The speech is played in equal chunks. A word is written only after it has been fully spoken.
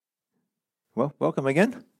Well, welcome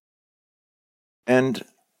again. And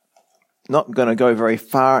not going to go very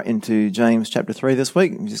far into James chapter 3 this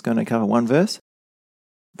week. I'm just going to cover one verse.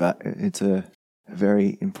 But it's a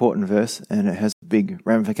very important verse and it has big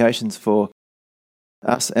ramifications for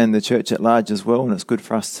us and the church at large as well. And it's good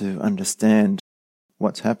for us to understand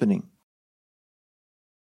what's happening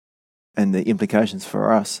and the implications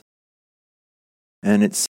for us. And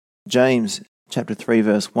it's James chapter 3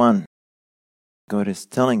 verse 1. God is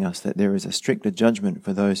telling us that there is a stricter judgment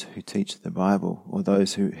for those who teach the Bible or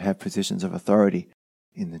those who have positions of authority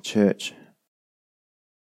in the church.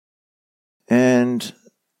 And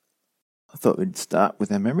I thought we'd start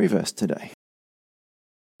with our memory verse today.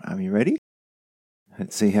 Are you ready?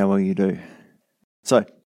 Let's see how well you do. So,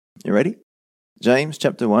 you ready? James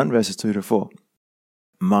chapter 1 verses 2 to 4.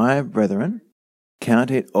 My brethren,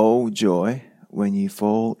 count it all joy when you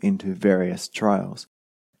fall into various trials,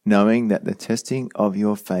 knowing that the testing of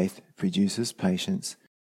your faith produces patience,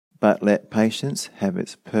 but let patience have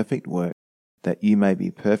its perfect work, that you may be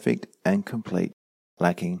perfect and complete,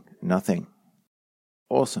 lacking nothing.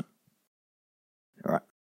 Awesome. All right.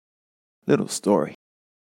 Little story.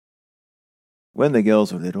 When the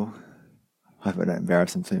girls were little, I hope I don't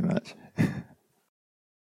embarrass them too much,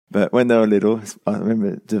 but when they were little, I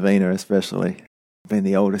remember Davina especially, being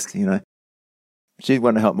the oldest, she'd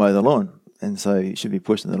want to help mow the lawn. And so she'd be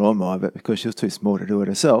pushing the lawnmower, but because she was too small to do it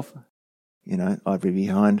herself, I'd be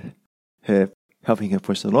behind her, helping her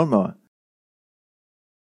push the lawnmower.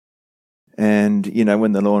 And,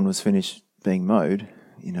 when the lawn was finished being mowed,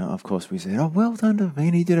 of course we said, "Oh, well done,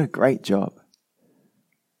 Davina, you did a great job."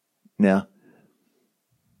 Now,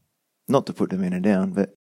 not to put Davina down,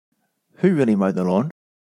 but who really mowed the lawn?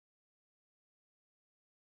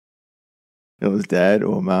 It was Dad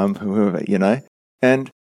or Mum, whoever, And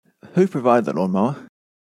who provided the lawnmower?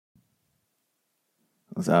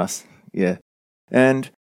 It was us, yeah.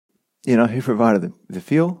 And, who provided the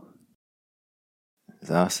fuel? It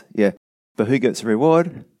was us, yeah. But who gets the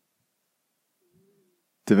reward?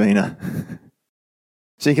 Davina.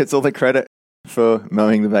 She gets all the credit for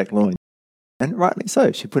mowing the back lawn. And rightly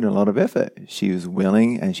so, she put in a lot of effort. She was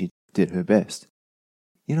willing and she did her best.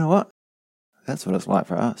 You know what? That's what it's like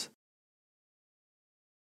for us.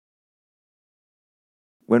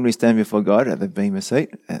 When we stand before God at the Bema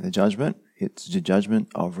seat, at the judgment, it's the judgment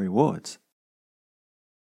of rewards.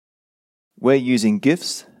 We're using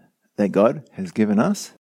gifts that God has given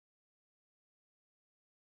us.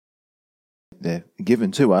 They're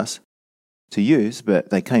given to us to use,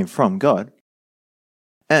 but they came from God.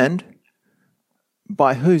 And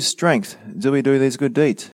by whose strength do we do these good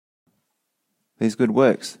deeds? These good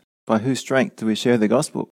works? By whose strength do we share the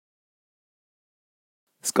gospel?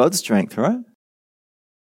 It's God's strength, right?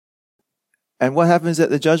 And what happens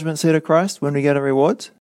at the judgment seat of Christ when we get our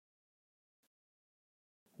rewards?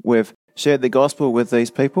 We've shared the gospel with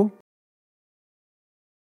these people,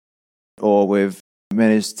 or we've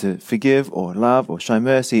managed to forgive or love or show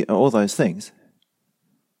mercy, all those things.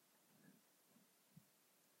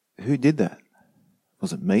 Who did that?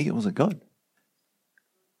 Was it me or was it God?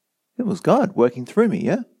 It was God working through me,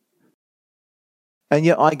 yeah? And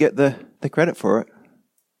yet I get the credit for it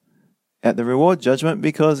at the reward judgment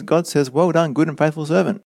because God says, "Well done, good and faithful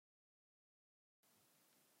servant."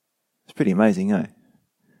 It's pretty amazing, eh?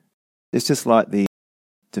 It's just like the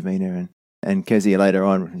Davina and Kezia later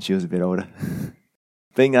on when she was a bit older.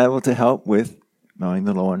 Being able to help with mowing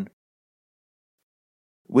the lawn.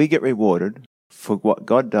 We get rewarded for what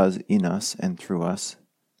God does in us and through us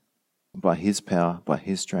by His power, by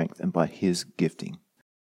His strength, and by His gifting.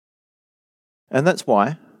 And that's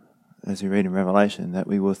why, as we read in Revelation, that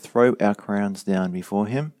we will throw our crowns down before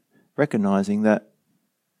Him, recognizing that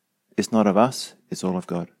it's not of us, it's all of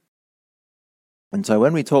God. And so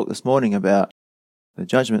when we talk this morning about the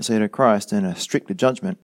judgment seat of Christ and a stricter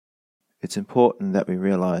judgment, it's important that we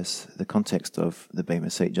realize the context of the Bema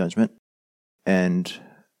seat judgment and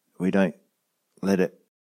we don't let it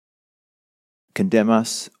condemn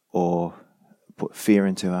us or put fear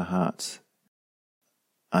into our hearts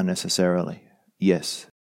unnecessarily. Yes,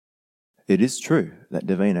 it is true that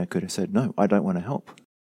Davina could have said, "No, I don't want to help."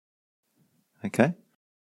 Okay?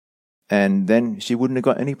 And then she wouldn't have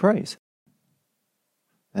got any praise.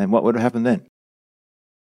 And what would have happened then?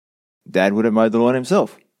 Dad would have mowed the lawn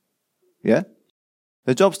himself. Yeah?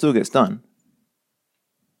 The job still gets done.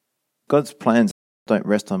 God's plans don't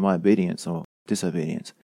rest on my obedience or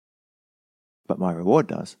disobedience, but my reward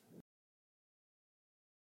does.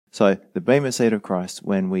 So the Bema seat of Christ,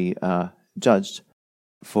 when we are judged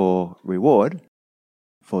for reward,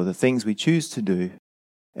 for the things we choose to do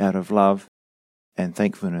out of love and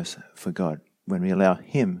thankfulness for God. when we allow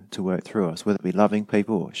Him to work through us, whether it be loving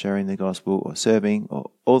people or sharing the gospel or serving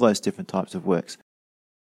or all those different types of works.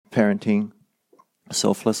 Parenting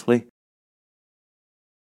selflessly.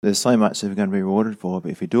 There's so much that we're going to be rewarded for,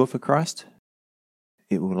 but if we do it for Christ,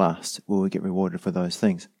 it will last. We will get rewarded for those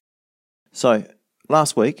things. So,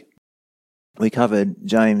 last week, we covered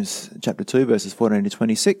James chapter 2, verses 14 to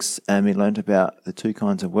 26, and we learned about the two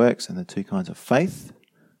kinds of works and the two kinds of faith.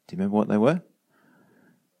 Do you remember what they were?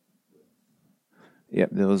 Yep,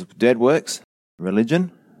 there was dead works,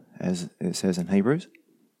 religion, as it says in Hebrews.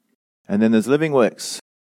 And then there's living works,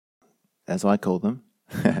 as I call them.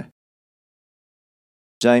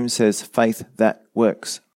 James says faith that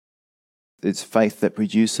works. It's faith that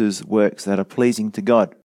produces works that are pleasing to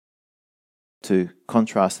God. To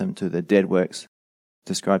contrast them to the dead works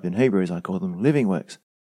described in Hebrews, I call them living works,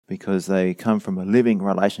 because they come from a living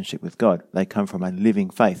relationship with God. They come from a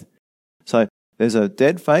living faith. So there's a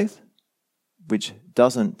dead faith, which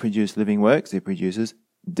doesn't produce living works. It produces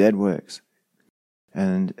dead works.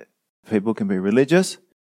 And people can be religious,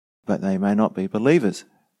 but they may not be believers.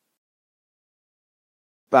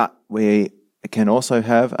 But we can also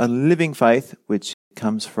have a living faith, which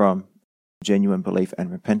comes from genuine belief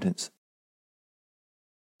and repentance.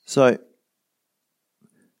 So,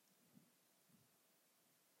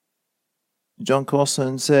 John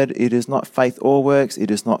Corson said, it is not faith or works,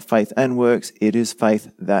 it is not faith and works, it is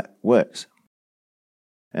faith that works.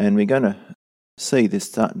 And we're going to see this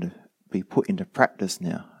starting to be put into practice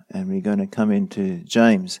now. And we're going to come into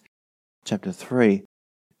James chapter 3,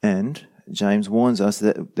 and James warns us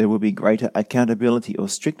that there will be greater accountability or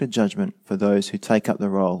stricter judgment for those who take up the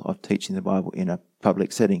role of teaching the Bible in a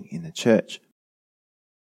public setting in the church.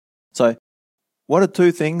 So, what are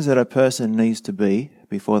two things that a person needs to be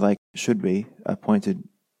before they should be appointed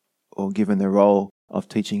or given the role of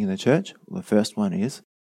teaching in the church? Well, the first one is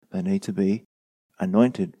they need to be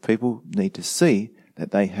anointed. People need to see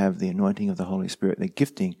that they have the anointing of the Holy Spirit, the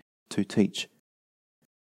gifting to teach.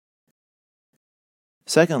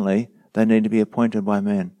 Secondly, they need to be appointed by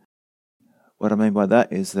men. What I mean by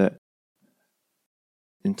that is that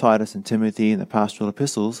in Titus and Timothy and the pastoral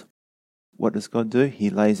epistles, what does God do? He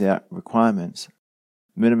lays out requirements,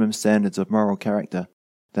 minimum standards of moral character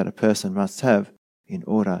that a person must have in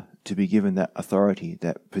order to be given that authority,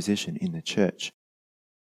 that position in the church.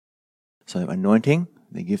 So anointing,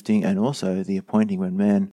 the gifting, and also the appointing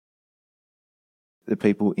when the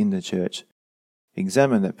people in the church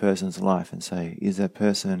examine that person's life and say, is that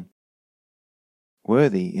person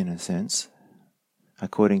worthy, in a sense,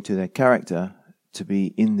 according to their character, to be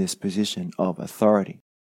in this position of authority?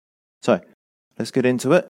 So, let's get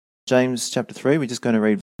into it. James chapter 3, we're just going to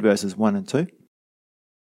read verses 1 and 2.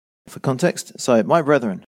 For context, so, my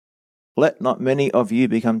brethren, let not many of you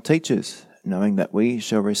become teachers, knowing that we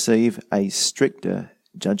shall receive a stricter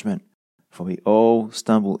judgment, for we all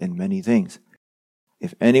stumble in many things.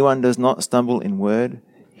 If anyone does not stumble in word,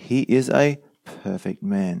 he is a perfect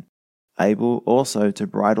man, able also to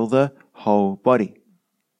bridle the whole body.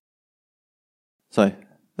 So,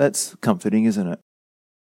 that's comforting, isn't it?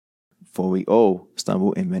 For we all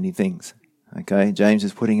stumble in many things. Okay, James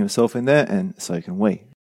is putting himself in there, and so can we.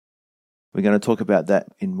 We're going to talk about that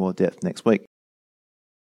in more depth next week.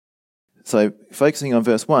 So, focusing on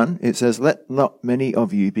verse 1, it says, let not many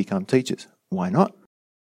of you become teachers. Why not?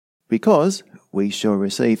 Because we shall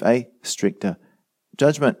receive a stricter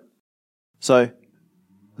judgment. So,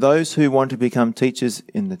 those who want to become teachers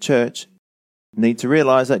in the church need to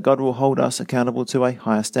realize that God will hold us accountable to a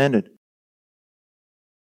higher standard.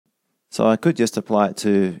 So I could just apply it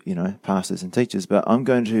to, pastors and teachers, but I'm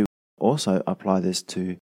going to also apply this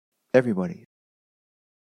to everybody.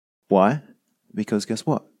 Why? Because guess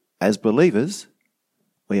what? As believers,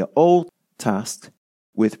 we are all tasked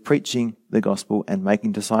with preaching the gospel and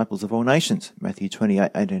making disciples of all nations. Matthew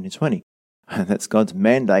 28, 18 and 20. And that's God's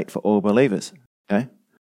mandate for all believers. Okay?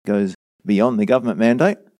 Goes beyond the government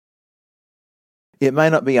mandate. It may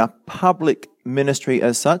not be a public ministry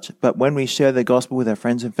as such, but when we share the gospel with our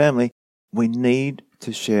friends and family, we need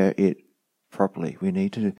to share it properly. We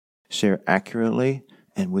need to share it accurately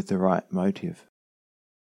and with the right motive.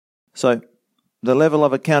 So, the level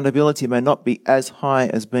of accountability may not be as high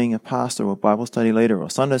as being a pastor or Bible study leader or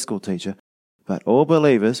Sunday school teacher, but all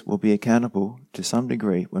believers will be accountable to some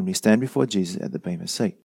degree when we stand before Jesus at the Bema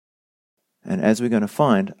seat. And as we're going to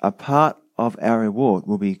find, a part of our reward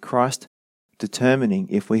will be Christ determining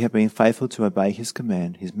if we have been faithful to obey His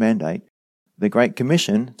command, His mandate, the Great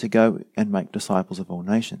Commission to go and make disciples of all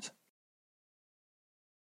nations.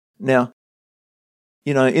 Now,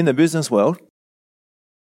 in the business world,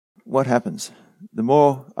 what happens? The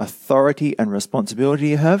more authority and responsibility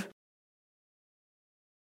you have,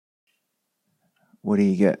 what do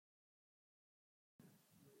you get?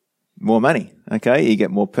 More money, okay? You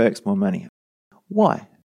get more perks, more money. Why?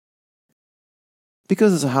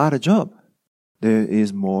 Because it's a harder job. There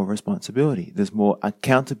is more responsibility. There's more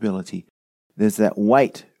accountability. There's that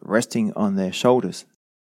weight resting on their shoulders.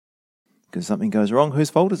 Because something goes wrong, whose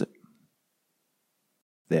fault is it?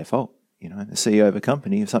 Their fault. The CEO of a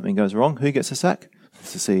company, if something goes wrong, who gets a sack?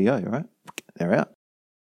 It's the CEO, right? They're out.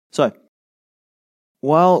 So,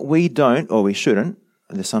 while we don't, or we shouldn't,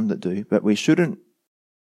 there's some that do, but we shouldn't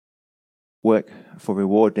work for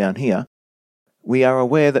reward down here, we are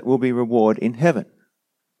aware that we'll be reward in heaven.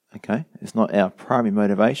 Okay? It's not our primary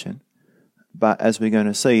motivation, but as we're going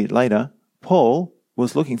to see later, Paul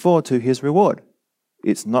was looking forward to his reward.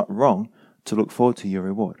 It's not wrong to look forward to your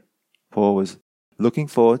reward. Paul was looking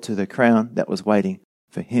forward to the crown that was waiting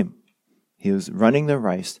for him. He was running the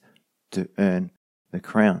race to earn the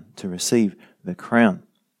crown, to receive the crown.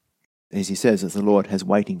 As he says, as the Lord has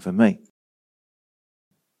waiting for me.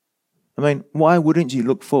 I mean, why wouldn't you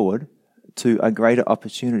look forward to a greater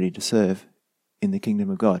opportunity to serve in the kingdom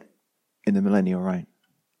of God in the millennial reign?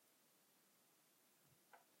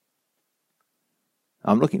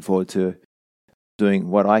 I'm looking forward to doing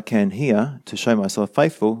what I can here to show myself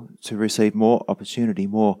faithful to receive more opportunity,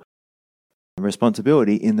 more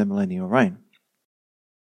responsibility in the millennial reign.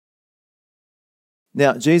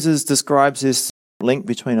 Now, Jesus describes this link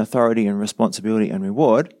between authority and responsibility and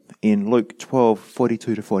reward in Luke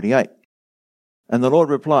 12:42-48. And the Lord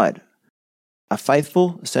replied, "A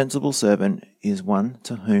faithful, sensible servant is one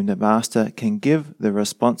to whom the master can give the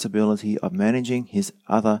responsibility of managing his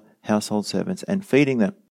other household servants and feeding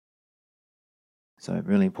them." So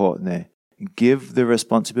really important there. Give the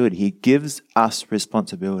responsibility. He gives us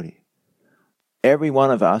responsibility. Every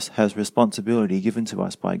one of us has responsibility given to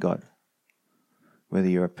us by God. Whether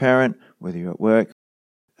you're a parent, whether you're at work,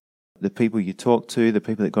 the people you talk to, the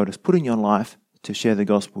people that God has put in your life to share the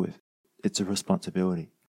gospel with, it's a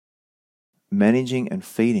responsibility. Managing and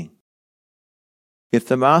feeding. If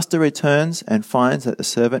the master returns and finds that the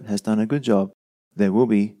servant has done a good job, there will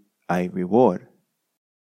be a reward.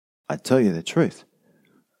 I tell you the truth.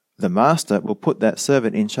 The master will put that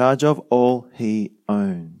servant in charge of all he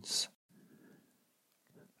owns.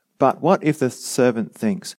 But what if the servant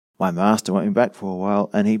thinks, my master won't be back for a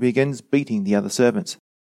while, and he begins beating the other servants,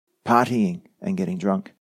 partying and getting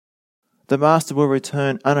drunk? The master will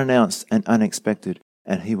return unannounced and unexpected,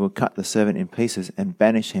 and he will cut the servant in pieces and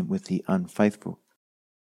banish him with the unfaithful.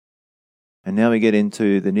 And now we get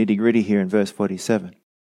into the nitty-gritty here in verse 47.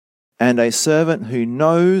 And a servant who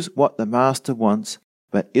knows what the master wants,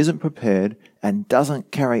 but isn't prepared and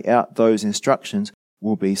doesn't carry out those instructions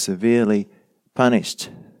will be severely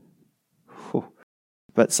punished.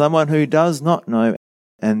 But someone who does not know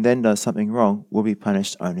and then does something wrong will be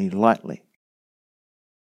punished only lightly.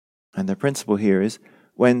 And the principle here is,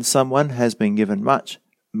 when someone has been given much,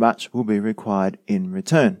 much will be required in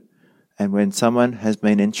return. And when someone has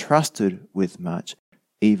been entrusted with much,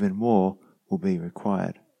 even more will be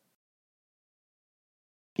required.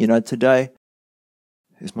 Today,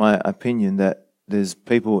 it's my opinion that there's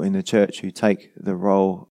people in the church who take the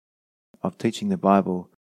role of teaching the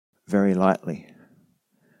Bible very lightly.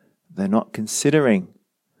 They're not considering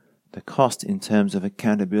the cost in terms of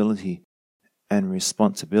accountability and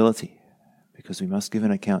responsibility, because we must give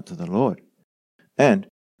an account to the Lord. And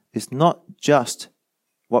it's not just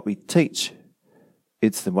what we teach,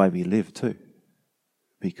 it's the way we live too.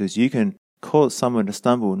 Because you can cause someone to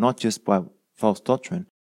stumble not just by false doctrine,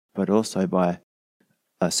 but also by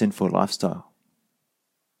a sinful lifestyle.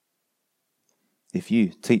 If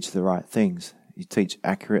you teach the right things, you teach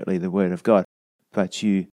accurately the Word of God, but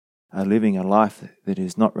you are living a life that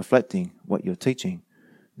is not reflecting what you're teaching,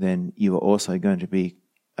 then you are also going to be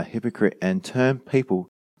a hypocrite and turn people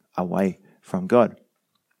away from God.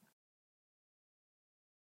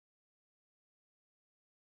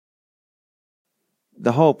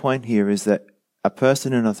 The whole point here is that a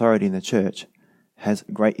person in authority in the church has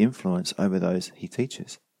great influence over those he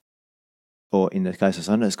teaches. Or in the case of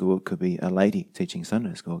Sunday school, it could be a lady teaching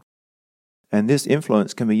Sunday school. And this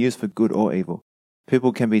influence can be used for good or evil.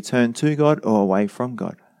 People can be turned to God or away from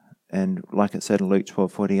God. And like it said in Luke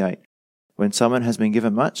 12:48, when someone has been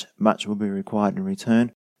given much, much will be required in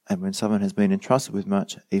return. And when someone has been entrusted with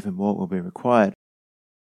much, even more will be required.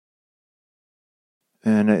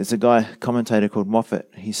 And it's a commentator called Moffat.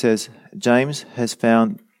 He says, James has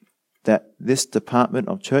found that this department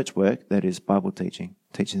of church work, that is Bible teaching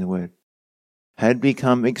the Word, had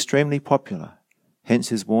become extremely popular, hence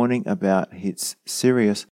his warning about its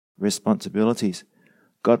serious responsibilities.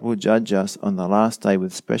 God will judge us on the last day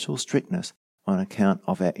with special strictness on account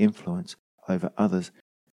of our influence over others.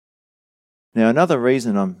 Now, another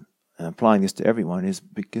reason I'm applying this to everyone is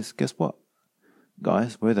because guess what?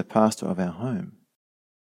 Guys, we're the pastor of our home.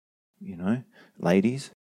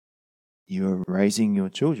 Ladies, you're raising your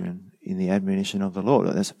children in the admonition of the Lord.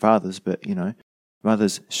 That's fathers, but,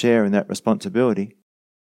 mothers share in that responsibility.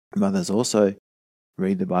 Mothers also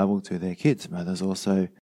read the Bible to their kids. Mothers also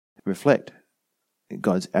reflect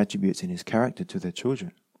God's attributes in His character to their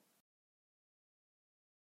children.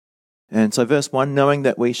 And so verse 1, knowing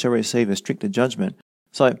that we shall receive a stricter judgment.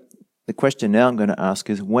 So the question now I'm going to ask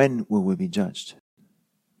is, when will we be judged?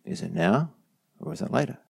 Is it now or is it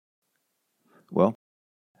later? Well,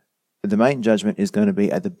 the main judgment is going to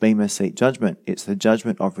be at the Bema Seat judgment. It's the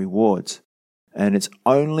judgment of rewards. And it's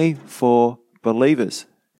only for believers.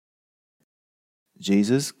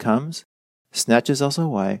 Jesus comes, snatches us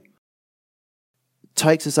away,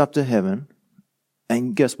 takes us up to heaven,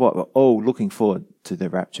 and guess what? We're all looking forward to the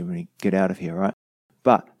rapture when we get out of here, right?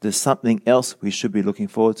 But there's something else we should be looking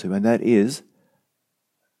forward to, and that is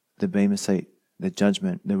the Bema Seat, the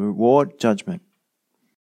judgment, the reward judgment,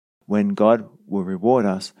 when God will reward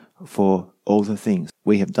us for all the things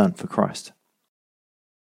we have done for Christ.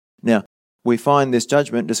 Now, we find this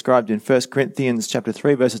judgment described in 1 Corinthians chapter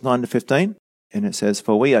 3, verses 9 to 15, and it says,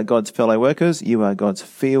 "For we are God's fellow workers, you are God's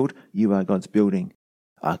field, you are God's building,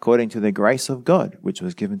 according to the grace of God which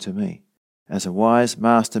was given to me. As a wise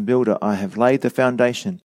master builder, I have laid the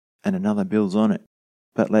foundation, and another builds on it.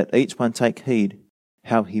 But let each one take heed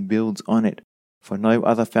how he builds on it. For no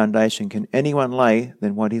other foundation can anyone lay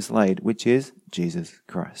than what is laid, which is Jesus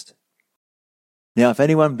Christ. Now, if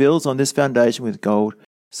anyone builds on this foundation with gold,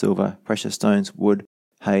 silver, precious stones, wood,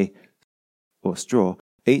 hay, or straw,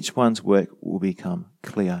 each one's work will become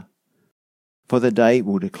clear. For the day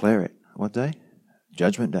will declare it." What day?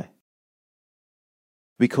 Judgment Day.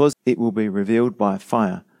 "Because it will be revealed by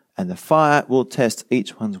fire, and the fire will test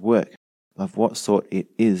each one's work, of what sort it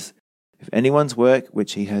is. If anyone's work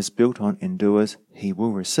which he has built on endures, he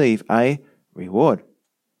will receive a reward."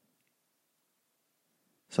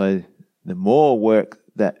 So the more work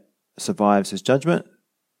that survives his judgment,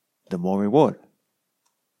 the more reward.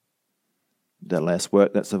 The less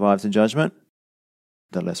work that survives the judgment,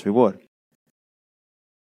 the less reward.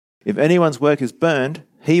 If anyone's work is burned,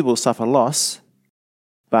 he will suffer loss,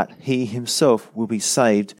 but he himself will be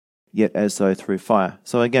saved, yet as though through fire.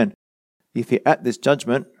 So again, if you're at this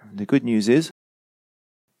judgment, the good news is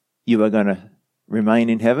you are going to remain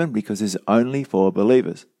in heaven because it's only for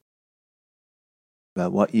believers.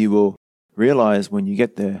 But what you will realize when you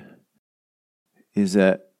get there is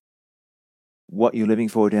that what you're living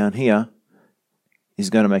for down here is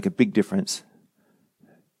going to make a big difference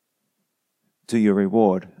to your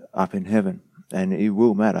reward up in heaven. And it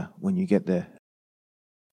will matter when you get there.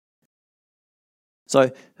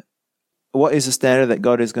 So, what is the standard that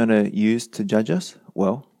God is going to use to judge us?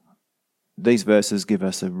 Well, these verses give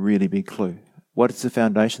us a really big clue. What is the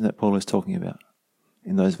foundation that Paul is talking about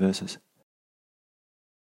in those verses?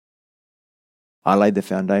 I laid the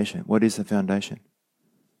foundation. What is the foundation?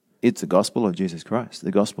 It's the gospel of Jesus Christ,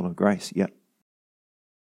 the gospel of grace. Yep.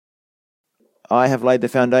 I have laid the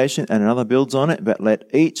foundation and another builds on it, but let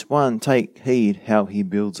each one take heed how he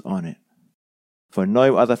builds on it. For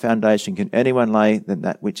no other foundation can anyone lay than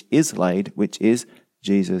that which is laid, which is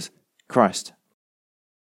Jesus Christ.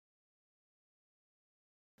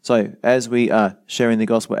 So, as we are sharing the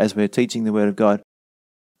gospel, as we're teaching the word of God,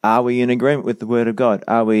 are we in agreement with the word of God?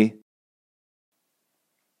 Are we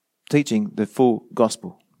teaching the full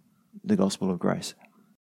gospel, the gospel of grace?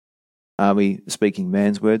 Are we speaking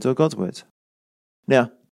man's words or God's words?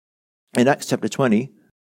 Now, in Acts chapter 20,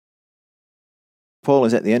 Paul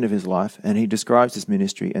is at the end of his life and he describes his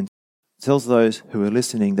ministry and tells those who are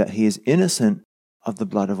listening that he is innocent of the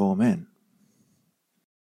blood of all men.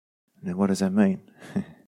 Now, what does that mean?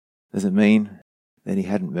 Does it mean that he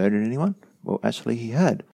hadn't murdered anyone? Well, actually he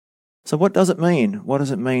had. So what does it mean? What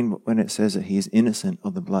does it mean when it says that he is innocent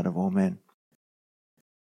of the blood of all men?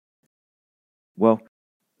 Well,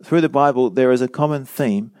 through the Bible, there is a common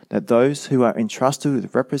theme that those who are entrusted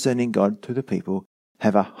with representing God to the people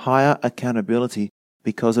have a higher accountability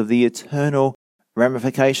because of the eternal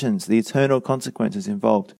ramifications, the eternal consequences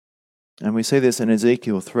involved. And we see this in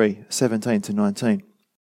Ezekiel 3:17-19.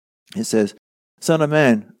 It says, "Son of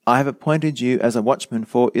man, I have appointed you as a watchman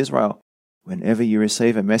for Israel. Whenever you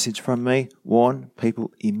receive a message from me, warn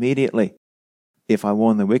people immediately. If I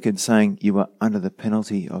warn the wicked, saying you are under the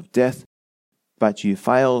penalty of death, but you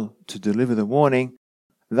fail to deliver the warning,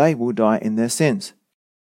 they will die in their sins,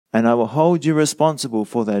 and I will hold you responsible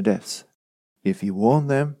for their deaths. If you warn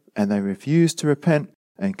them and they refuse to repent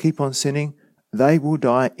and keep on sinning, They will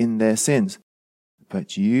die in their sins,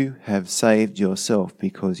 but you have saved yourself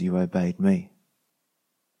because you obeyed me.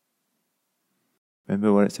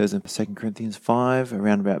 Remember what it says in 2 Corinthians 5,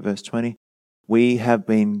 around about verse 20? We have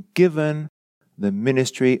been given the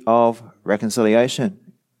ministry of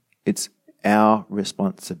reconciliation. It's our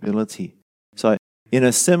responsibility. So, in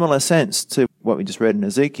a similar sense to what we just read in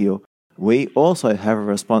Ezekiel, we also have a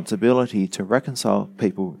responsibility to reconcile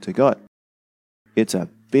people to God. It's a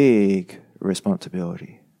big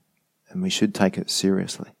responsibility, and we should take it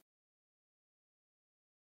seriously.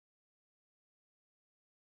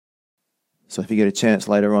 So if you get a chance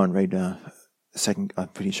later on, read I'm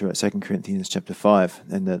pretty sure it's 2 Corinthians chapter 5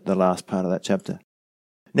 and the last part of that chapter.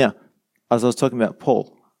 Now, as I was talking about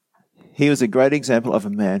Paul, he was a great example of a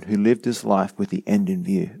man who lived his life with the end in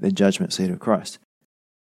view, the judgment seat of Christ.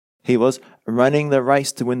 He was running the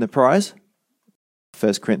race to win the prize,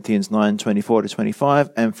 1 Corinthians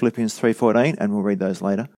 9:24-25 and Philippians 3:14, and we'll read those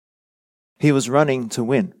later. He was running to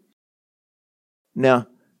win. Now,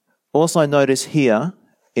 also notice here,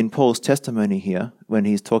 in Paul's testimony here, when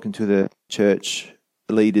he's talking to the church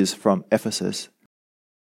leaders from Ephesus,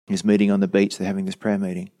 he's meeting on the beach, they're having this prayer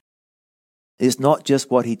meeting. It's not just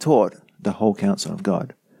what he taught, the whole counsel of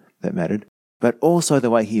God, that mattered, but also the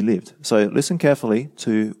way he lived. So listen carefully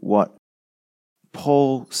to what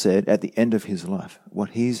Paul said at the end of his life,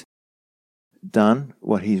 what he's done,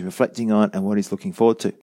 what he's reflecting on, and what he's looking forward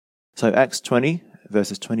to. So Acts 20,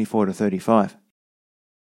 verses 24-35.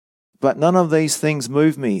 But none of these things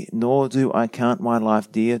move me, nor do I count my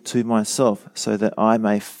life dear to myself, so that I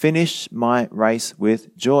may finish my race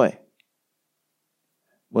with joy.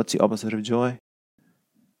 What's the opposite of joy?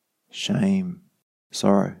 Shame,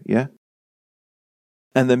 sorrow, yeah?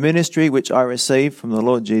 And the ministry which I received from the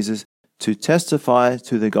Lord Jesus to testify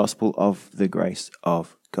to the gospel of the grace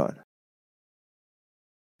of God.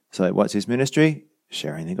 So what's his ministry?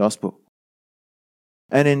 Sharing the gospel.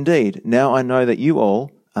 And indeed, now I know that you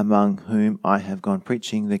all, among whom I have gone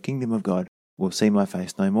preaching the kingdom of God, will see my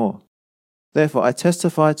face no more. Therefore I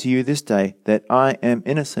testify to you this day that I am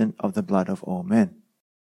innocent of the blood of all men.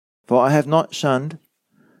 For I have not shunned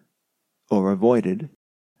or avoided,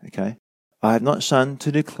 I have not shunned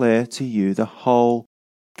to declare to you the whole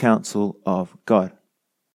counsel of God.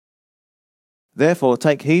 Therefore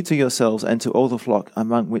take heed to yourselves and to all the flock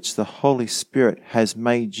among which the Holy Spirit has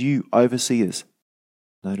made you overseers.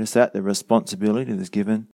 Notice that the responsibility that is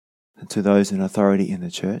given to those in authority in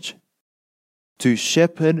the church, to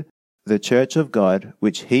shepherd the church of God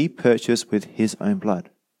which he purchased with his own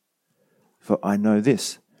blood. For I know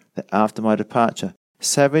this, that after my departure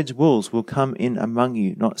savage wolves will come in among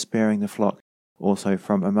you, not sparing the flock. Also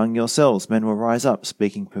from among yourselves men will rise up,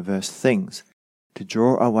 speaking perverse things, to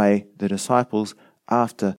draw away the disciples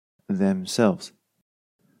after themselves.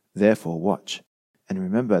 Therefore watch, and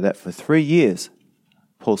remember that for 3 years,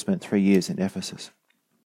 Paul spent 3 years in Ephesus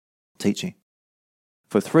teaching.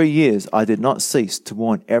 For 3 years I did not cease to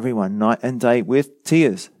warn everyone night and day with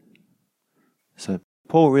tears. So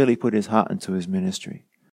Paul really put his heart into his ministry.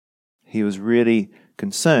 He was really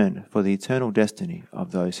concerned for the eternal destiny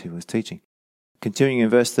of those he was teaching. Continuing in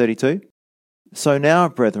verse 32, So now,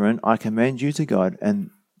 brethren, I commend you to God and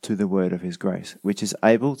to the word of his grace, which is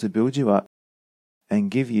able to build you up and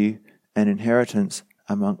give you an inheritance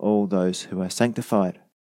among all those who are sanctified.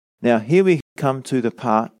 Now here we come to the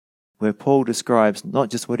part where Paul describes not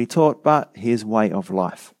just what he taught, but his way of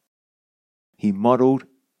life. He modeled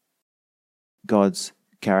God's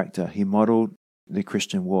character. He modeled the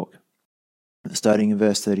Christian walk. Starting in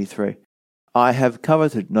verse 33, I have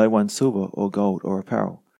coveted no one's silver or gold or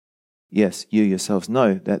apparel. Yes, you yourselves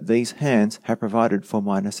know that these hands have provided for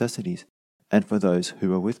my necessities and for those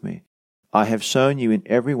who are with me. I have shown you in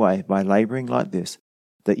every way by laboring like this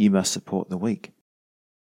that you must support the weak.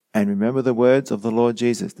 And remember the words of the Lord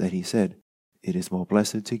Jesus that he said, it is more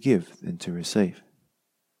blessed to give than to receive.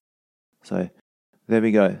 So there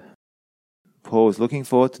we go. Paul is looking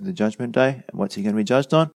forward to the judgment day. And what's he going to be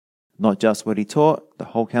judged on? Not just what he taught, the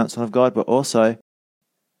whole counsel of God, but also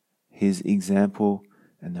his example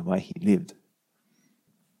and the way he lived.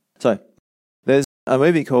 So there's a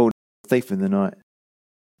movie called Thief in the Night.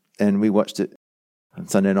 And we watched it on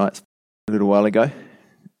Sunday nights a little while ago.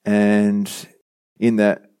 And in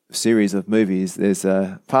that series of movies, there's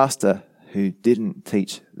a pastor who didn't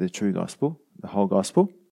teach the true gospel, the whole gospel.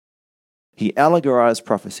 He allegorized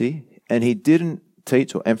prophecy, and he didn't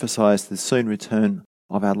teach or emphasize the soon return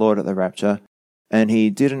of our Lord at the rapture, and he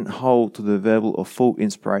didn't hold to the verbal or full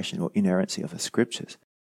inspiration or inerrancy of the scriptures.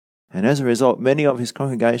 And as a result, many of his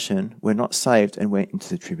congregation were not saved and went into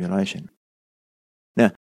the tribulation.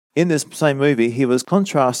 Now, in this same movie, he was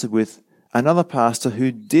contrasted with another pastor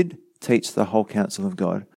who did teach the whole counsel of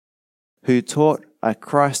God, who taught a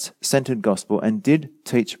Christ-centered gospel and did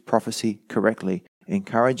teach prophecy correctly,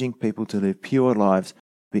 encouraging people to live pure lives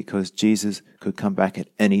because Jesus could come back at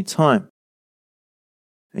any time.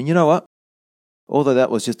 And you know what? Although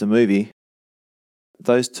that was just a movie,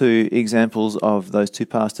 those two examples of those two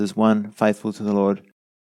pastors, one faithful to the Lord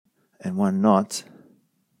and one not.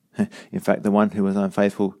 In fact, the one who was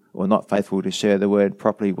unfaithful or not faithful to share the word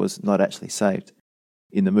properly was not actually saved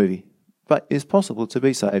in the movie. But it's possible to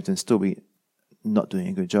be saved and still be not doing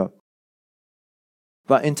a good job.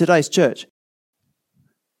 But in today's church,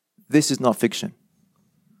 this is not fiction.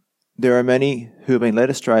 There are many who have been led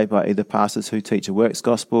astray by either pastors who teach a works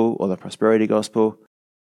gospel or the prosperity gospel.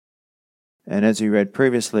 And as we read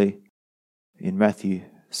previously in Matthew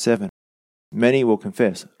 7, many will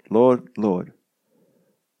confess, Lord, Lord,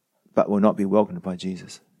 but will not be welcomed by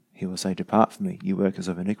Jesus. He will say, depart from me, you workers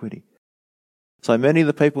of iniquity. So many of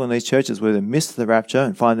the people in these churches will either miss the rapture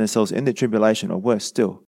and find themselves in the tribulation, or worse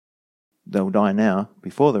still, they'll die now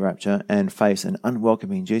before the rapture and face an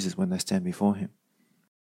unwelcoming Jesus when they stand before him.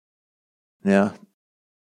 Now,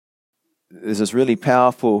 there's this really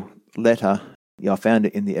powerful letter. I found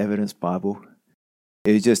it in the Evidence Bible.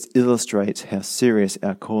 It just illustrates how serious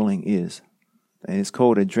our calling is. And it's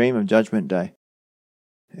called A Dream of Judgment Day.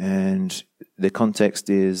 And the context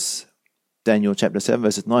is Daniel chapter 7,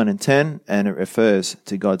 verses 9 and 10, and it refers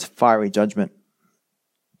to God's fiery judgment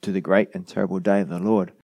to the great and terrible day of the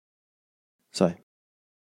Lord. So,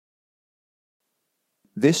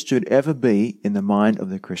 this should ever be in the mind of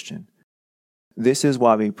the Christian. This is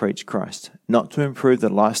why we preach Christ, not to improve the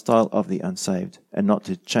lifestyle of the unsaved and not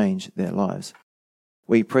to change their lives.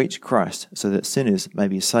 We preach Christ so that sinners may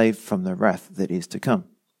be saved from the wrath that is to come.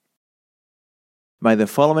 May the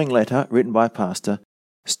following letter, written by a pastor,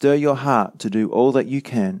 stir your heart to do all that you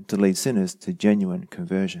can to lead sinners to genuine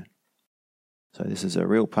conversion. So this is a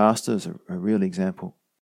real pastor, it's a real example.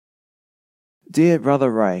 Dear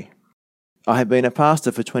Brother Ray, I have been a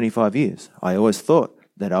pastor for 25 years. I always thought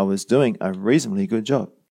that I was doing a reasonably good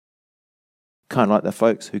job. Kind of like the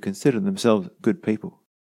folks who consider themselves good people.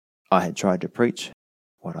 I had tried to preach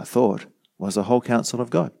what I thought was the whole counsel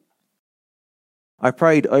of God. I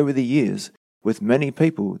prayed over the years with many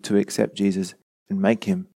people to accept Jesus and make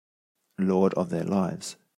him Lord of their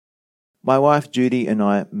lives. My wife Judy and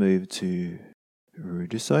I moved to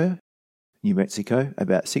Ruidoso, New Mexico,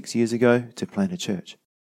 about 6 years ago to plant a church.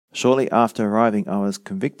 Shortly after arriving, I was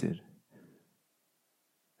convicted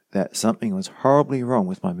that something was horribly wrong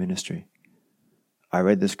with my ministry. I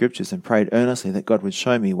read the scriptures and prayed earnestly that God would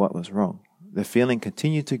show me what was wrong. The feeling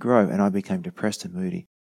continued to grow and I became depressed and moody.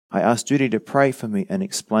 I asked Judy to pray for me and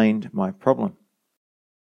explained my problem.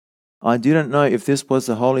 I didn't know if this was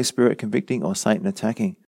the Holy Spirit convicting or Satan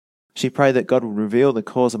attacking. She prayed that God would reveal the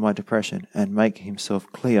cause of my depression and make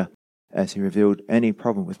himself clear as he revealed any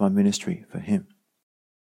problem with my ministry for him.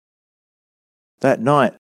 That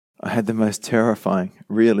night, I had the most terrifying,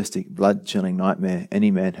 realistic, blood-chilling nightmare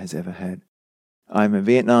any man has ever had. I am a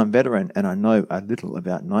Vietnam veteran and I know a little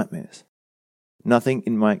about nightmares. Nothing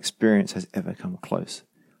in my experience has ever come close,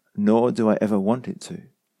 nor do I ever want it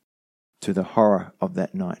to the horror of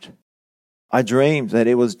that night. I dreamed that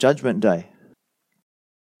it was Judgment Day,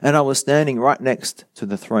 and I was standing right next to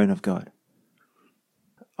the throne of God.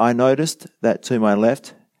 I noticed that to my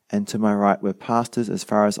left and to my right were pastors as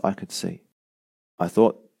far as I could see. I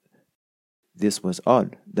thought this was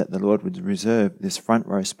odd that the Lord would reserve this front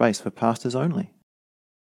row space for pastors only.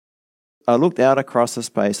 I looked out across a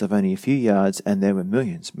space of only a few yards and there were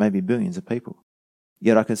millions, maybe billions of people.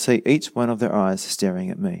 Yet I could see each one of their eyes staring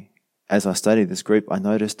at me. As I studied this group, I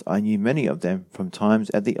noticed I knew many of them from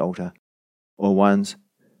times at the altar or ones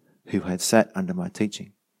who had sat under my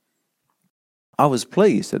teaching. I was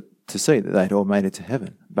pleased to see that they had all made it to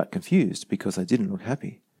heaven, but confused because they didn't look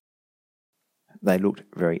happy. They looked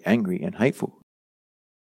very angry and hateful.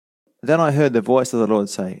 Then I heard the voice of the Lord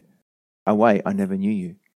say, "Away, I never knew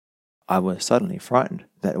you." I was suddenly frightened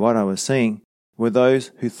that what I was seeing were those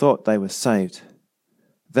who thought they were saved.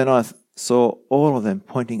 Then I saw all of them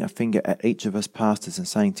pointing a finger at each of us pastors and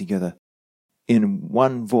saying together, in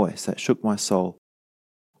one voice that shook my soul,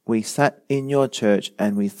 "We sat in your church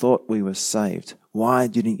and we thought we were saved. Why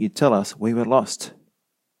didn't you tell us we were lost?"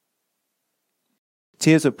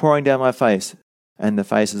 Tears were pouring down my face and the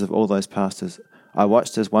faces of all those pastors. I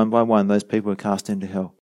watched as one by one those people were cast into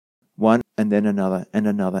hell. One and then another and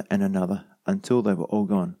another and another until they were all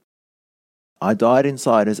gone. I died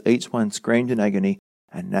inside as each one screamed in agony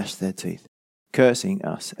and gnashed their teeth, cursing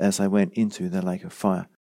us as I went into the lake of fire.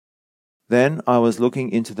 Then I was looking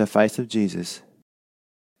into the face of Jesus,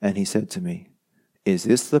 And he said to me, "Is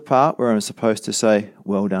this the part where I'm supposed to say,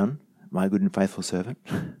 'Well done, my good and faithful servant'?"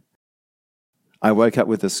 I woke up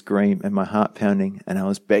with a scream and my heart pounding, and I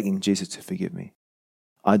was begging Jesus to forgive me.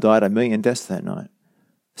 I died a million deaths that night.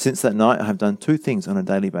 Since that night, I have done two things on a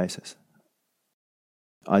daily basis.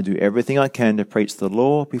 I do everything I can to preach the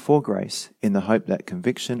law before grace in the hope that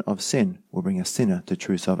conviction of sin will bring a sinner to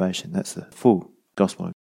true salvation. That's the full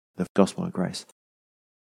gospel of grace.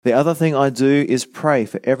 The other thing I do is pray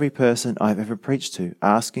for every person I've ever preached to,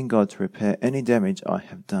 asking God to repair any damage I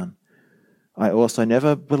have done. I also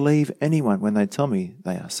never believe anyone when they tell me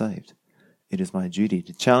they are saved. It is my duty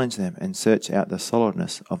to challenge them and search out the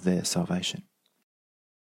solidness of their salvation.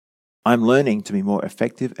 I'm learning to be more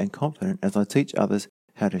effective and confident as I teach others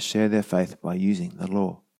how to share their faith by using the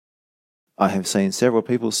law. I have seen several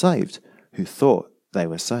people saved who thought they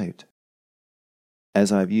were saved,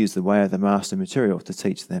 as I've used the Way of the Master material to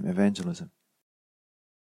teach them evangelism.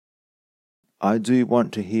 I do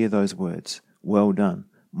want to hear those words, "Well done,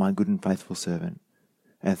 my good and faithful servant."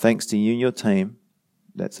 And thanks to you and your team,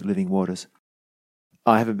 that's Living Waters,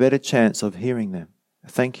 I have a better chance of hearing them.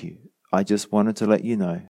 Thank you. I just wanted to let you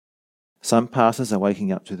know. Some pastors are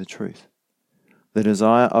waking up to the truth. The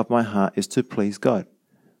desire of my heart is to please God.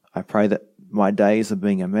 I pray that my days of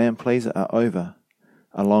being a man-pleaser are over,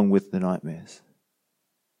 along with the nightmares.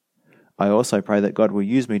 I also pray that God will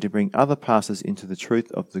use me to bring other pastors into the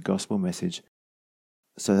truth of the gospel message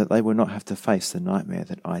so that they will not have to face the nightmare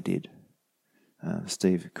that I did.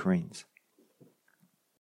 Steve Creans.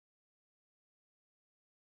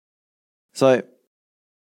 So,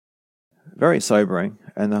 very sobering,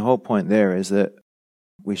 and the whole point there is that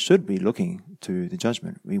we should be looking to the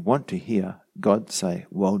judgment. We want to hear God say,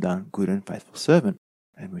 "Well done, good and faithful servant."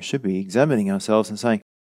 And we should be examining ourselves and saying,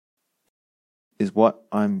 is what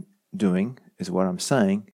I'm doing, is what I'm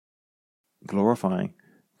saying, glorifying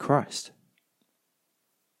Christ?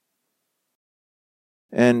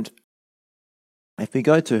 And if we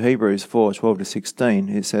go to Hebrews 4:12-16,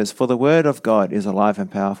 it says, "For the word of God is alive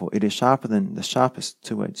and powerful. It is sharper than the sharpest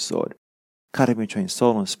two-edged sword, cutting between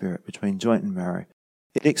soul and spirit, between joint and marrow.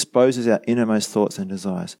 It exposes our innermost thoughts and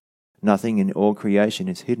desires. Nothing in all creation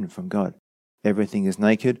is hidden from God. Everything is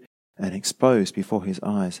naked and exposed before His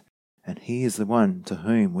eyes, and He is the one to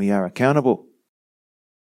whom we are accountable."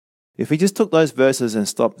 If we just took those verses and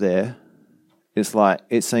stopped there, it's like,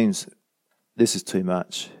 it seems this is too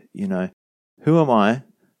much, Who am I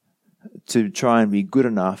to try and be good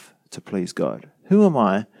enough to please God? Who am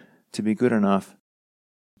I to be good enough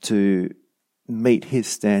to meet His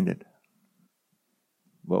standard?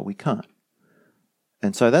 Well, we can't.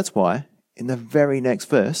 And so that's why in the very next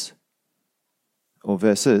verse, or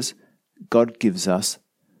verses, God gives us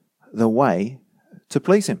the way to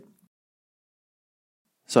please Him.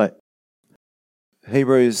 So,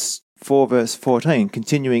 Hebrews 4 verse 14,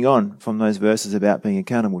 continuing on from those verses about being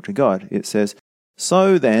accountable to God, it says,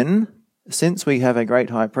 "So then, since we have a great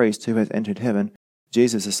high priest who has entered heaven,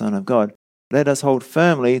 Jesus the Son of God, let us hold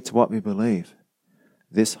firmly to what we believe.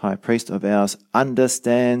 This high priest of ours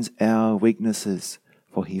understands our weaknesses,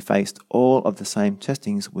 for he faced all of the same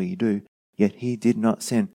testings we do, yet he did not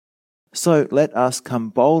sin. So let us come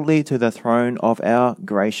boldly to the throne of our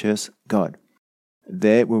gracious God.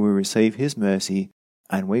 There we will receive His mercy,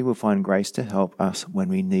 and we will find grace to help us when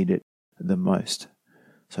we need it the most."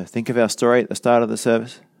 So think of our story at the start of the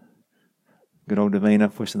service. Good old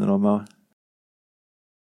Davina pushing the lawnmower.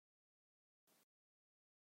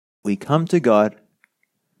 We come to God,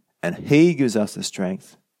 and He gives us the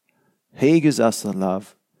strength. He gives us the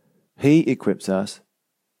love. He equips us,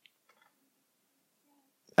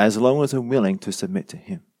 as long as we're willing to submit to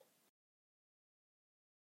Him.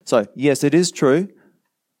 So, yes, it is true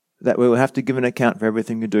that we will have to give an account for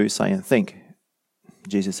everything we do, say, and think.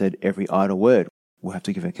 Jesus said every idle word we'll have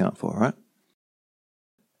to give account for, right?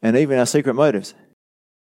 And even our secret motives.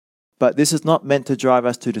 But this is not meant to drive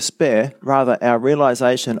us to despair. Rather, our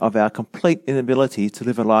realization of our complete inability to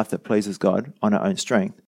live a life that pleases God on our own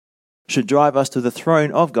strength should drive us to the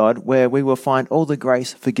throne of God, where we will find all the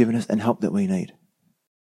grace, forgiveness, and help that we need.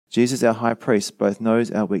 Jesus, our high priest, both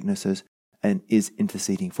knows our weaknesses and is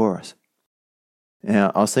interceding for us.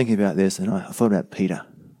 Now, I was thinking about this and I thought about Peter.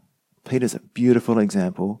 Peter's a beautiful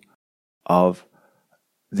example of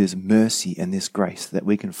this mercy and this grace that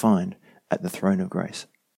we can find at the throne of grace.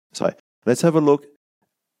 So, let's have a look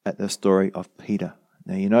at the story of Peter.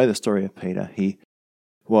 Now, you know the story of Peter. He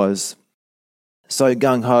was so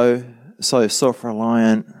gung-ho, so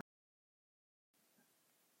self-reliant.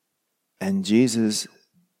 And Jesus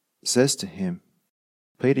says to him,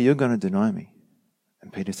 "Peter, you're going to deny me."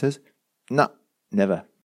 And Peter says, "No, never."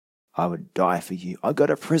 I would die for you. I'd go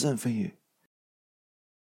to prison for you.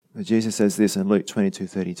 But Jesus says this in Luke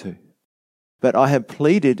 22:32. But I have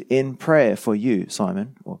pleaded in prayer for you,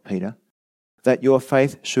 Simon, or Peter, that your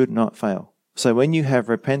faith should not fail. So when you have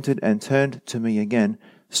repented and turned to me again,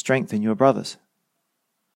 strengthen your brothers.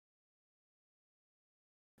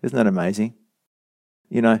 Isn't that amazing?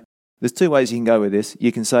 You know, there's two ways you can go with this.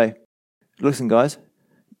 You can say, listen, guys,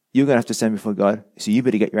 you're going to have to stand before God, so you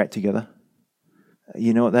better get your act together.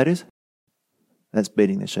 You know what that is? That's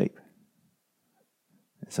beating the sheep.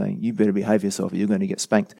 It's saying, you better behave yourself or you're going to get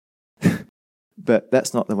spanked. But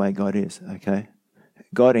that's not the way God is, okay?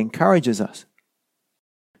 God encourages us.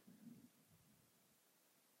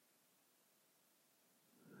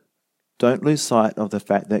 Don't lose sight of the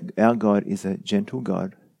fact that our God is a gentle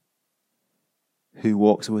God who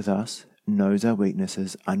walks with us, knows our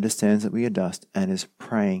weaknesses, understands that we are dust, and is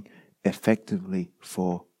praying effectively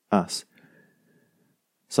for us.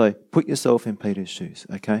 So put yourself in Peter's shoes,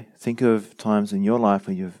 okay? Think of times in your life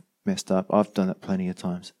where you've messed up. I've done it plenty of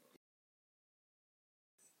times.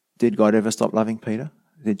 Did God ever stop loving Peter?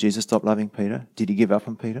 Did Jesus stop loving Peter? Did he give up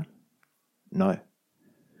on Peter? No.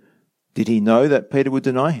 Did he know that Peter would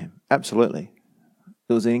deny him? Absolutely.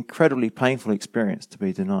 It was an incredibly painful experience to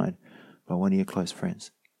be denied by one of your close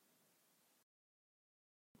friends.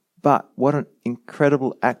 But what an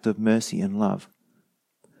incredible act of mercy and love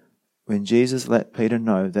when Jesus let Peter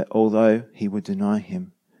know that although he would deny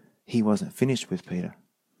him, he wasn't finished with Peter.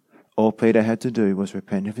 All Peter had to do was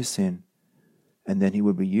repent of his sin, and then he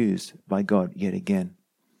would be used by God yet again.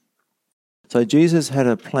 So Jesus had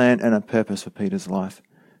a plan and a purpose for Peter's life,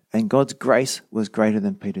 and God's grace was greater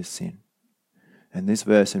than Peter's sin. And this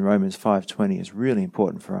verse in Romans 5:20 is really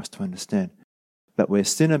important for us to understand. But where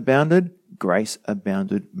sin abounded, grace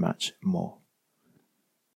abounded much more.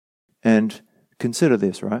 And consider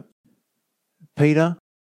this, right? Peter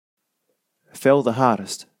fell the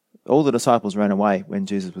hardest. All the disciples ran away when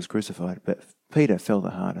Jesus was crucified, but Peter fell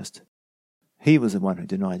the hardest. He was the one who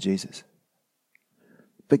denied Jesus.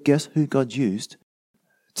 But guess who God used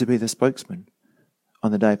to be the spokesman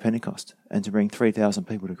on the day of Pentecost and to bring 3,000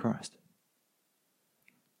 people to Christ?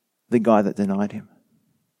 The guy that denied him.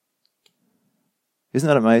 Isn't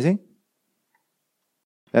that amazing?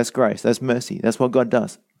 That's grace. That's mercy. That's what God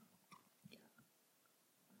does.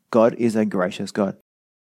 God is a gracious God.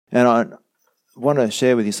 And I want to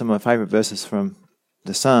share with you some of my favorite verses from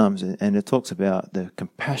the Psalms, and it talks about the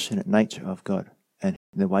compassionate nature of God and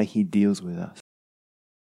the way he deals with us.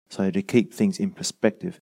 So to keep things in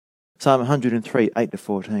perspective, Psalm 103,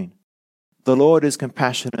 8-14. The Lord is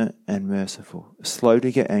compassionate and merciful, slow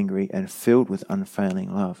to get angry and filled with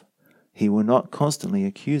unfailing love. He will not constantly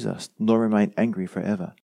accuse us, nor remain angry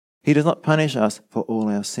forever. He does not punish us for all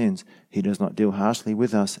our sins. He does not deal harshly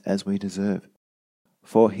with us as we deserve.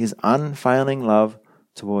 For his unfailing love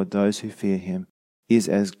toward those who fear him is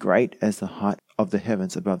as great as the height of the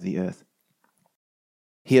heavens above the earth.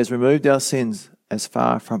 He has removed our sins as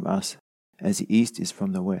far from us as the east is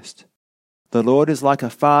from the west. The Lord is like a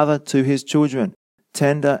father to his children,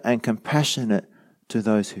 tender and compassionate to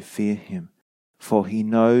those who fear him. For he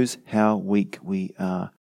knows how weak we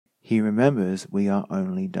are. He remembers we are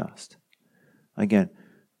only dust. Again,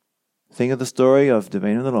 think of the story of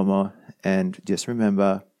Davina and the lawnmower, and just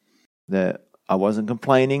remember that I wasn't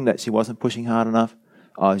complaining that she wasn't pushing hard enough.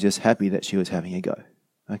 I was just happy that she was having a go.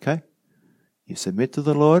 Okay? You submit to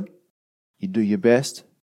the Lord. You do your best.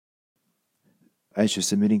 As you're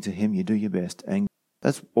submitting to him, you do your best. And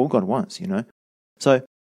that's all God wants, you know. So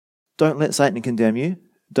don't let Satan condemn you.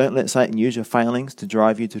 Don't let Satan use your failings to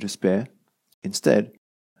drive you to despair. Instead,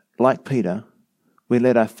 like Peter, we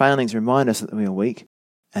let our failings remind us that we are weak,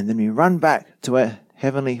 and then we run back to our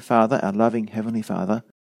Heavenly Father, our loving Heavenly Father,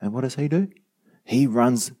 and what does he do? He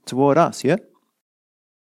runs toward us, yeah?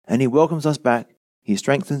 And he welcomes us back, he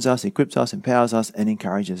strengthens us, equips us, empowers us, and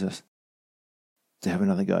encourages us to have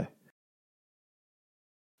another go.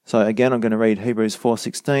 So again, I'm going to read Hebrews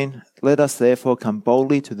 4:16. Let us therefore come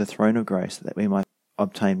boldly to the throne of grace, that we might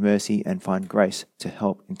obtain mercy and find grace to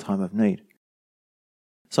help in time of need.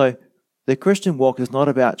 So the Christian walk is not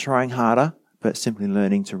about trying harder, but simply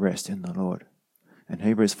learning to rest in the Lord. And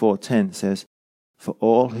Hebrews 4:10 says, for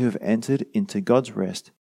all who have entered into God's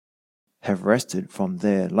rest have rested from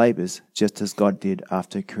their labors, just as God did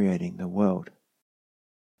after creating the world.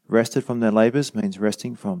 Rested from their labors means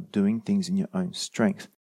resting from doing things in your own strength.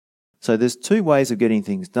 So there's two ways of getting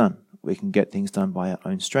things done. We can get things done by our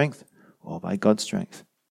own strength or by God's strength.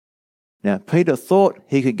 Now, Peter thought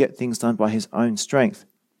he could get things done by his own strength.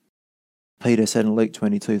 Peter said in Luke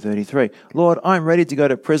 22:33, Lord, I'm ready to go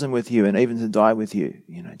to prison with you and even to die with you.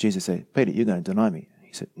 You know, Jesus said, Peter, you're going to deny me.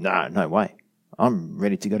 He said, no way. I'm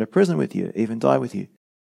ready to go to prison with you, even die with you.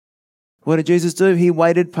 What did Jesus do? He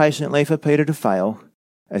waited patiently for Peter to fail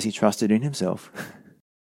as he trusted in himself.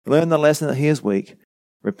 Learn the lesson that he is weak,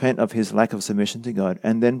 repent of his lack of submission to God,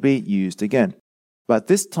 and then be used again. But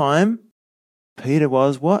this time, Peter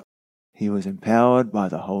was what? He was empowered by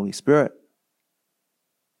the Holy Spirit.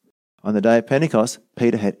 On the day of Pentecost,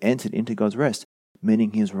 Peter had entered into God's rest,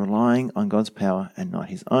 meaning he was relying on God's power and not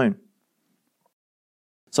his own.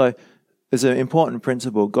 So, there's an important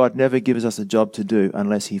principle. God never gives us a job to do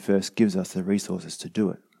unless he first gives us the resources to do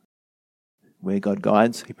it. Where God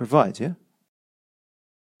guides, he provides, yeah?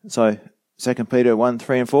 So, 2 Peter 1,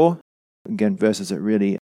 3 and 4, again, verses that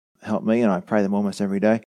really help me, and I pray them almost every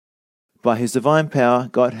day. By his divine power,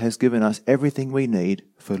 God has given us everything we need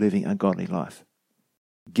for living a godly life.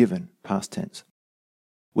 Given, past tense.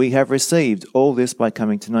 We have received all this by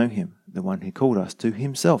coming to know him, the one who called us to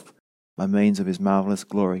himself, by means of his marvelous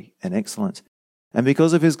glory and excellence. And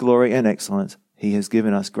because of his glory and excellence, he has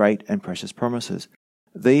given us great and precious promises.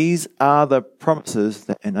 These are the promises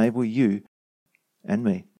that enable you and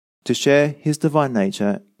me to share his divine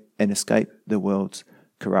nature and escape the world's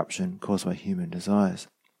corruption caused by human desires.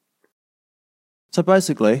 So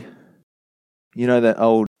basically, you know that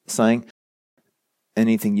old saying,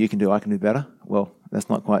 anything you can do, I can do better? Well, that's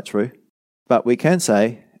not quite true. But we can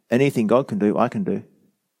say, anything God can do, I can do,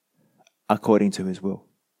 according to his will.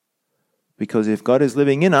 Because if God is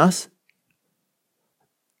living in us,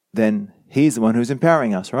 then he's the one who's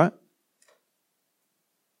empowering us, right?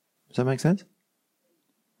 Does that make sense?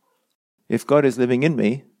 If God is living in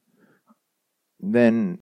me,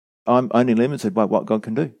 then I'm only limited by what God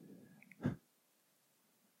can do.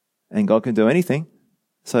 And God can do anything.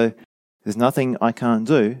 So there's nothing I can't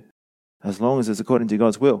do as long as it's according to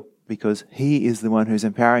God's will, because he is the one who's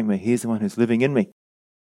empowering me. He's the one who's living in me.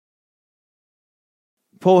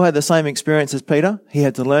 Paul had the same experience as Peter. He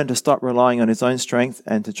had to learn to stop relying on his own strength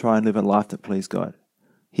and to try and live a life that pleased God.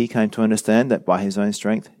 He came to understand that by his own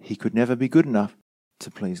strength, he could never be good enough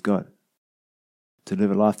to please God, to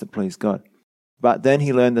live a life that pleased God. But then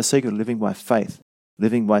he learned the secret of living by faith,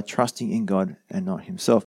 living by trusting in God and not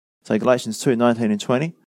himself. So Galatians 2, 19 and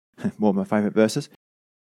 20, more of my favourite verses.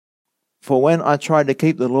 For when I tried to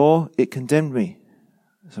keep the law, it condemned me.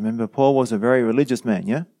 So remember, Paul was a very religious man,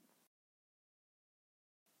 yeah?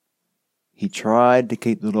 He tried to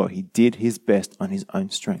keep the law. He did his best on his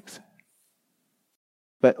own strength.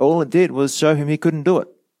 But all it did was show him he couldn't do it.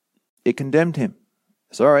 It condemned him.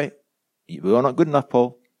 Sorry, you are not good enough,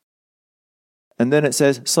 Paul. And then it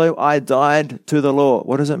says, so I died to the law.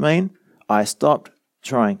 What does it mean? I stopped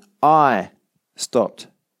trying. I stopped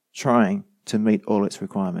trying to meet all its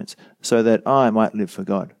requirements so that I might live for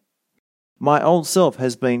God. My old self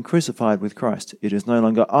has been crucified with Christ. It is no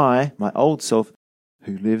longer I, my old self,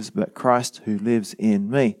 who lives, but Christ who lives in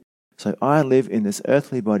me. So I live in this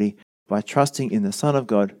earthly body by trusting in the Son of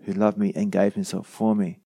God who loved me and gave himself for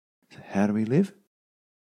me. So how do we live?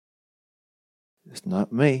 It's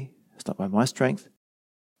not me. It's not by my strength.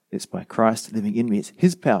 It's by Christ living in me. It's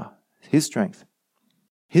his power, his strength,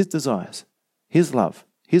 his desires, his love,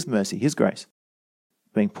 his mercy, his grace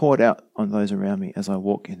being poured out on those around me as I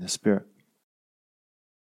walk in the Spirit.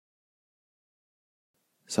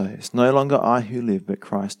 So it's no longer I who live, but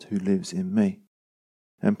Christ who lives in me.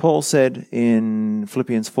 And Paul said in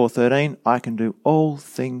Philippians 4:13, I can do all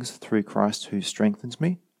things through Christ who strengthens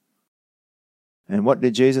me. And what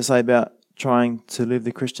did Jesus say about trying to live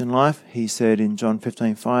the Christian life? He said in John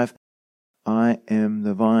 15:5, I am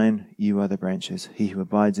the vine, you are the branches. He who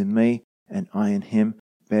abides in me and I in him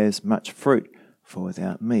bears much fruit, for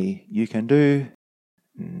without me you can do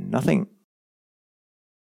nothing.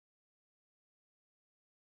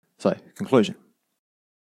 So, conclusion.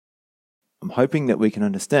 I'm hoping that we can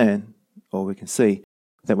understand, or we can see,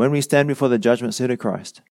 that when we stand before the judgment seat of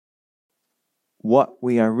Christ, what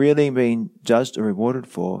we are really being judged or rewarded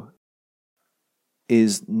for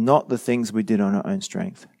is not the things we did on our own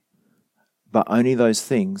strength, but only those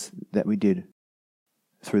things that we did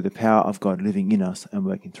through the power of God living in us and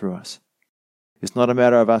working through us. It's not a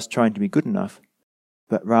matter of us trying to be good enough,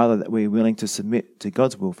 but rather that we're willing to submit to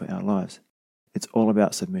God's will for our lives. It's all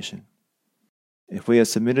about submission. If we are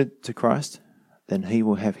submitted to Christ, then he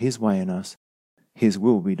will have his way in us, his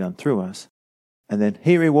will will be done through us, and then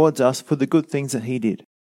he rewards us for the good things that he did.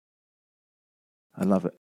 I love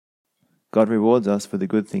it. God rewards us for the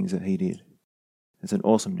good things that he did. It's an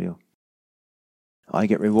awesome deal. I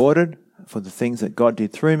get rewarded for the things that God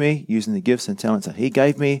did through me, using the gifts and talents that he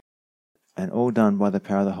gave me, and all done by the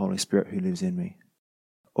power of the Holy Spirit who lives in me.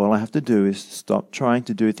 All I have to do is stop trying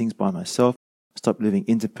to do things by myself, stop living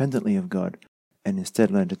independently of God, and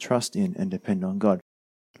instead learn to trust in and depend on God,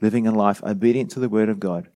 living a life obedient to the Word of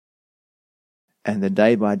God and the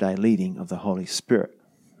day-by-day leading of the Holy Spirit.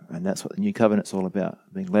 And that's what the New Covenant's all about,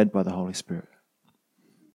 being led by the Holy Spirit.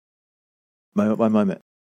 Moment by moment,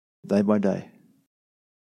 day by day.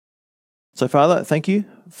 So, Father, thank you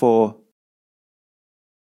for,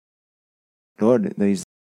 Lord, these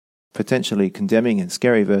potentially condemning and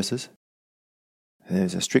scary verses.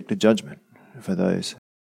 There's a stricter judgment for those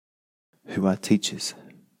who are teachers.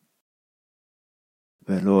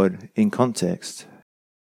 But Lord, in context,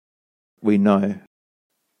 we know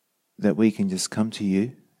that we can just come to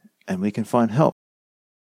you and we can find help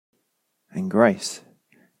and grace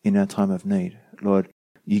in our time of need. Lord,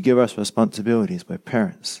 you give us responsibilities. We're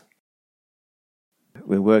parents.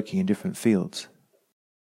 We're working in different fields.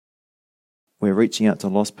 We're reaching out to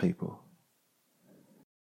lost people.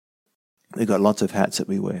 We've got lots of hats that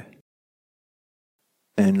we wear.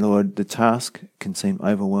 And Lord, the task can seem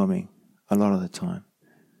overwhelming a lot of the time.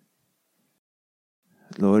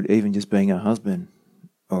 Lord, even just being a husband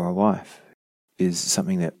or a wife is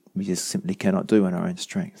something that we just simply cannot do in our own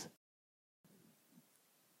strength.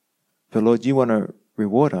 But Lord, you want to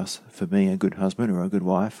reward us for being a good husband or a good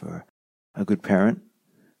wife or a good parent.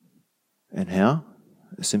 And how?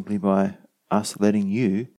 Simply by us letting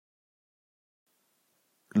you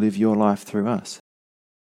live your life through us.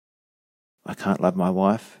 I can't love my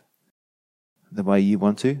wife the way you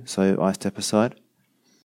want to, so I step aside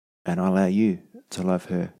and I allow you to love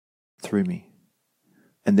her through me.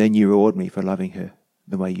 And then you reward me for loving her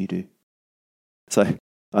the way you do. So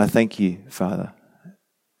I thank you, Father,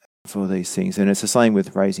 for these things. And it's the same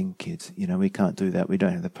with raising kids. You know, we can't do that. We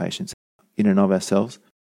don't have the patience in and of ourselves.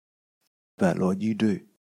 But Lord, you do.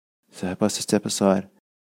 So help us to step aside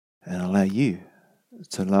and allow you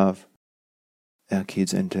to love our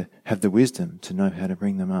kids and to have the wisdom to know how to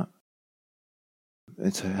bring them up.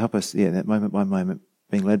 And to help us, that moment by moment,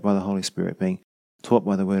 being led by the Holy Spirit, being taught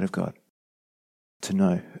by the Word of God, to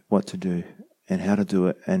know what to do and how to do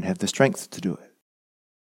it and have the strength to do it.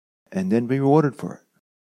 And then be rewarded for it.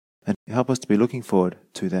 And help us to be looking forward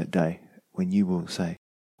to that day when you will say,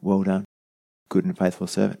 well done, good and faithful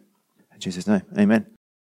servant. In Jesus' name, amen.